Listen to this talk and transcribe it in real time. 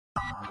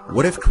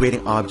What if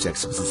creating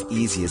objects was as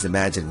easy as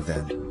imagining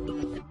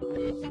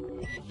them?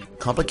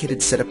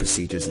 Complicated setup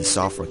procedures in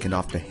software can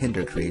often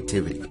hinder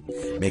creativity,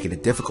 making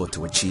it difficult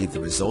to achieve the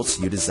results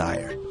you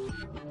desire.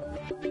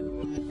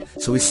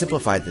 So we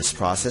simplified this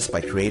process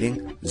by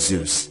creating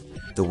Zeus,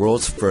 the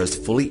world's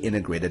first fully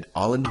integrated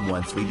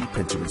all-in-one 3D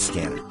printer and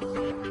scanner.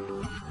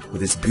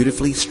 With its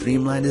beautifully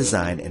streamlined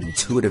design and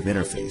intuitive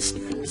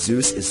interface,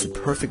 Zeus is the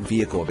perfect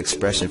vehicle of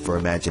expression for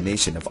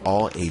imagination of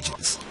all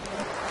ages.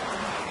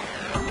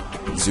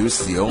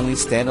 Zeus is the only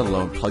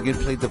standalone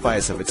plug-and-play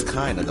device of its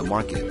kind on the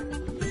market.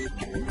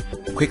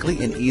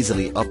 Quickly and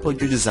easily upload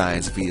your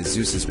designs via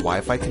Zeus's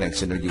Wi-Fi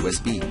connection or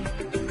USB.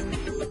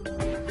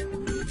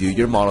 View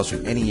your models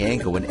from any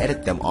angle and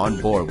edit them on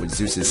board with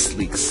Zeus's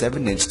sleek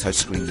 7-inch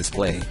touchscreen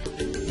display.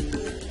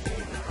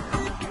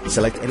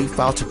 Select any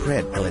file to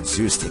print and let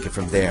Zeus take it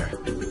from there.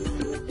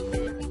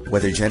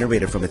 Whether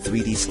generated from a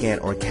 3D scan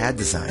or CAD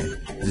design,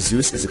 the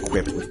Zeus is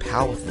equipped with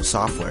powerful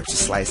software to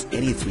slice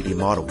any 3D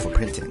model for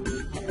printing.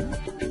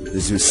 The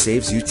Zeus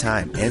saves you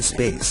time and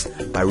space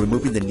by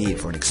removing the need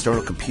for an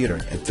external computer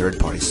and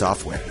third-party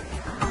software.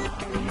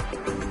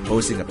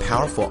 Boasting a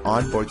powerful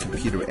onboard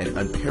computer and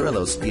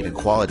unparalleled speed and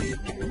quality,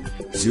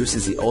 Zeus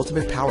is the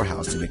ultimate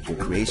powerhouse to make your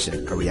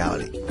creation a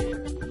reality.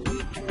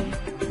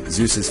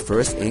 Zeus's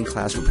first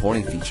in-class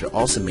reporting feature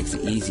also makes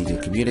it easy to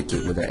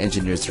communicate with our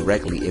engineers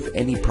directly if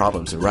any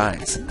problems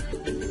arise.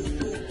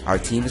 Our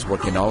teams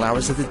work in all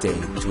hours of the day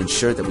to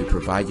ensure that we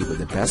provide you with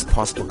the best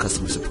possible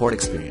customer support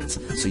experience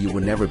so you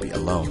will never be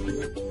alone.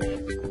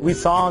 We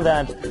saw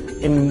that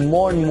in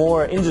more and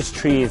more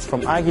industries,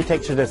 from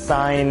architecture,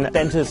 design,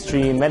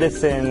 dentistry,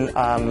 medicine,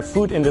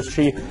 food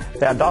industry,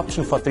 the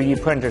adoption for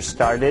 3D printers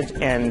started,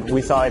 and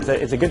we saw it's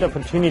a good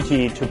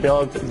opportunity to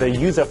build the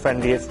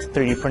user-friendliest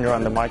 3D printer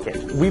on the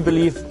market. We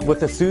believe with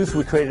the Zeus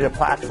we created a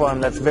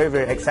platform that's very,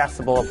 very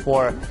accessible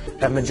for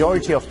a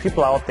majority of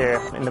people out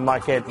there in the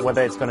market,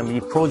 whether it's going to be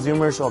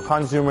prosumers or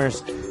consumers,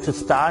 to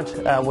start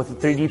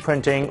with 3D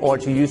printing or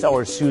to use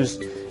our Zeus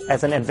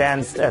as an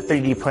advanced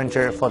 3D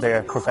printer for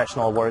their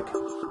professional work.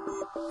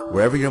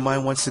 Wherever your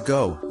mind wants to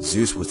go,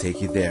 Zeus will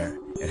take you there.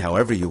 And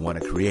however you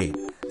want to create,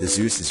 the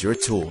Zeus is your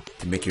tool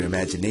to make your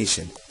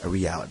imagination a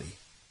reality.